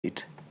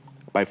it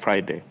by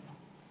Friday.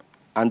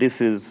 And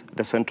this is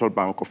the central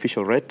bank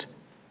official rate.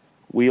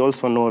 We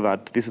also know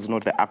that this is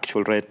not the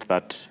actual rate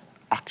that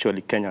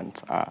actually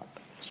Kenyans are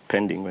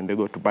spending when they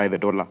go to buy the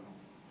dollar.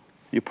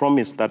 You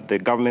promised that the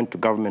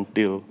government-to-government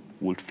deal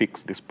would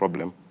fix this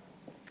problem.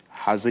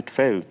 Has it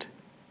failed?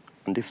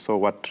 And if so,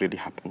 what really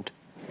happened?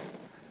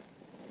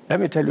 Let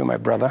me tell you, my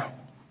brother,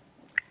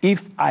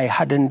 if I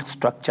hadn't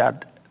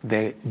structured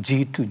the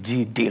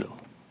G2G deal,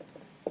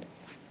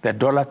 the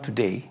dollar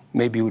today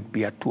maybe would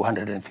be at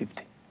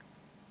 250.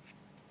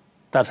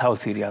 That's how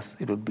serious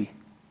it would be.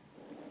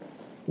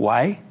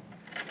 Why?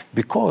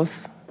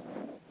 Because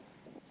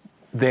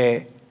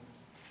the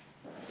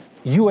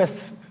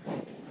US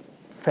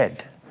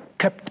Fed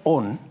kept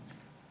on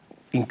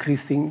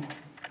increasing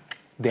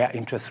their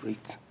interest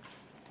rates.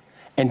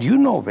 And you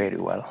know very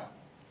well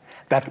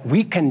that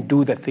we can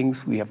do the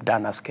things we have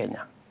done as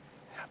Kenya,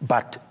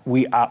 but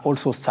we are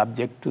also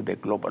subject to the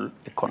global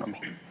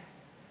economy.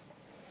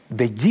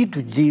 The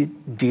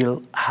G2G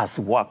deal has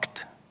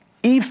worked.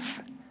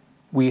 If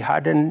we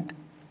hadn't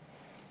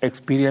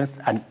experienced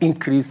an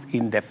increase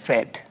in the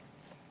Fed,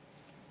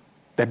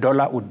 the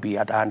dollar would be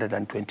at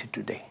 120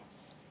 today.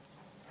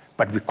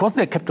 But because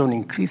they kept on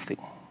increasing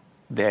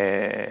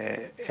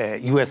the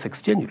US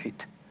exchange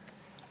rate,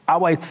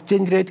 our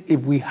exchange rate,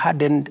 if we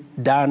hadn't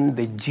done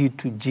the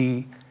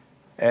G2G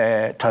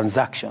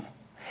transaction,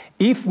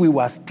 if we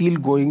were still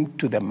going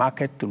to the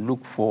market to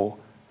look for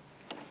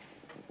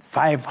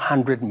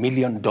 $500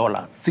 million,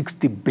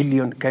 60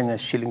 billion Kenyan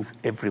shillings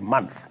every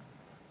month,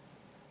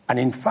 and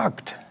in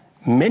fact,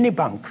 many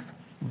banks,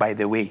 by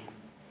the way,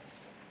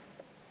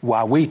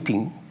 were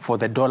waiting for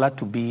the dollar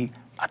to be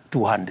at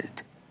 200.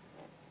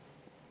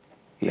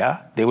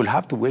 Yeah, they will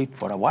have to wait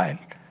for a while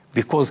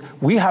because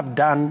we have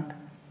done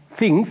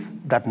things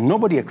that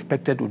nobody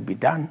expected would be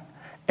done,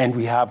 and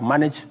we have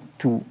managed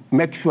to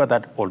make sure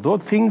that although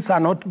things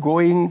are not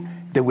going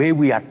the way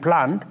we had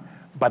planned,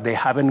 but they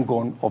haven't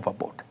gone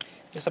overboard.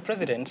 Mr.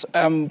 President,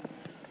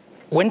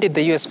 when did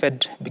the US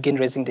Fed begin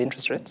raising the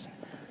interest rates?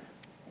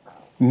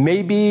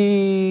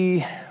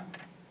 Maybe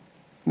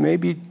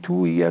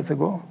 2 years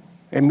ago,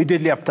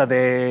 immediately after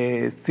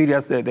the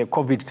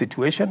COVID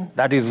situation.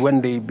 That is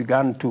when they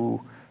began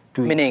to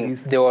Meaning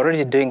increase. They were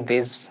already doing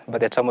this by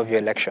the time of your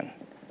election?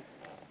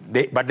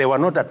 But they were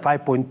not at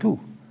 5.2.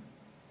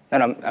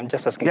 No, I'm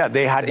just asking. Yeah,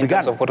 they had in begun.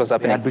 terms of what was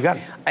happening. They had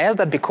begun. I asked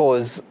that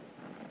because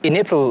in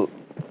April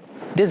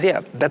this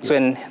year, that's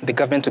when the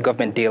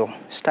government-to-government deal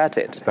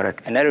started.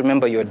 Correct. And I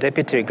remember your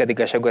deputy, Rigathi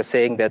Gachagua,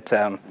 saying that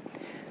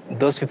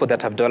those people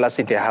that have dollars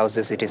in their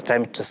houses, it is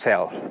time to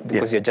sell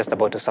because you're just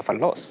about to suffer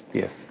loss.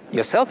 Yes.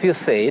 Yourself, you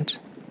said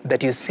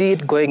that you see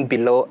it going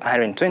below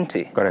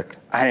 120. Correct.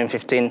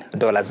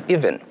 $115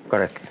 even.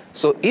 Correct.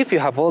 So if you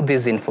have all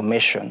this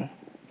information,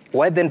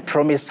 why then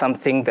promise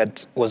something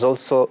that was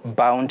also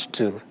bound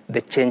to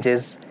the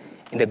changes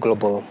in the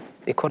global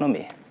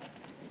economy?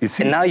 You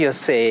see, and now you're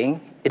saying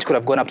it could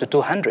have gone up to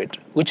 200.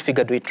 Which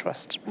figure do we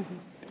trust?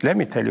 Let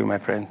me tell you, my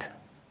friend,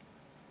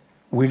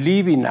 we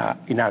live in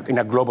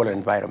a global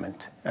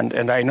environment.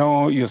 And I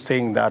know you're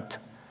saying that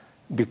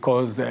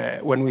because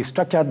when we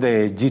structured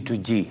the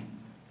G2G,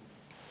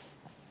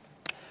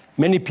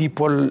 many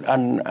people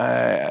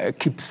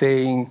keep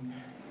saying,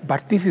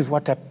 but this is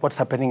what's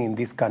happening in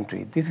this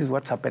country. This is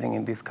what's happening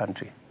in this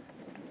country.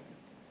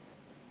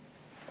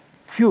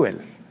 Fuel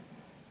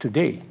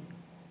today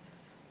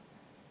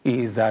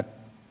is at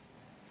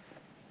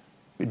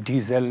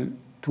diesel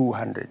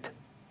 200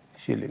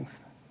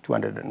 shillings,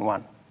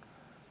 201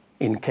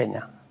 in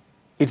Kenya.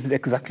 It's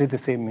exactly the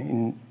same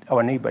in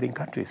our neighboring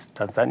countries,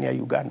 Tanzania,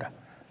 Uganda.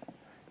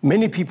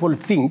 Many people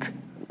think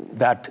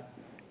that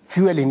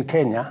fuel in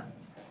Kenya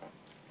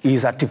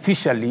is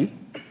artificially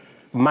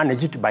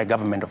managed by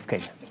government of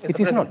Kenya. It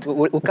is not.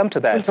 We'll come to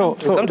that.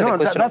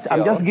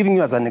 I'm just giving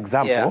you as an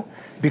example,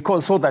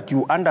 because so that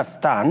you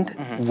understand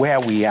where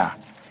we are.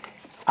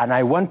 And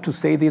I want to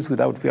say this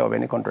without fear of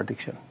any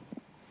contradiction.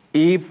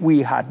 If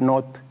we had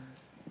not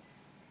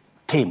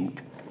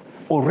tamed,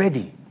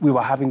 already we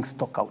were having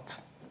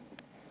stockouts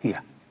here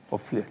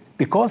of fuel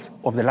because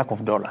of the lack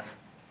of dollars.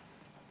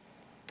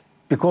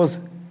 Because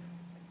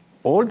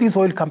all these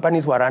oil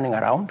companies were running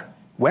around.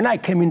 When I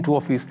came into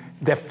office,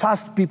 the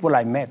first people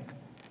I met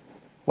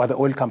were the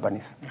oil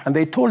companies. And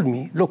they told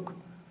me, look,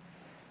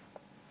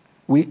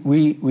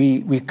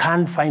 we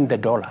can't find the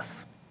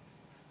dollars.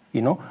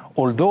 You know,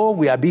 although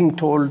we are being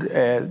told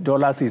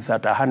dollars is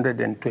at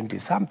 120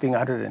 something,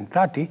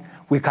 130,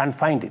 we can't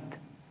find it.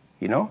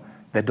 You know,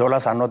 the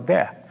dollars are not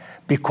there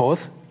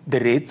because the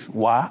rates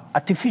were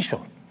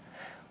artificial.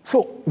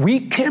 So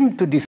we came to this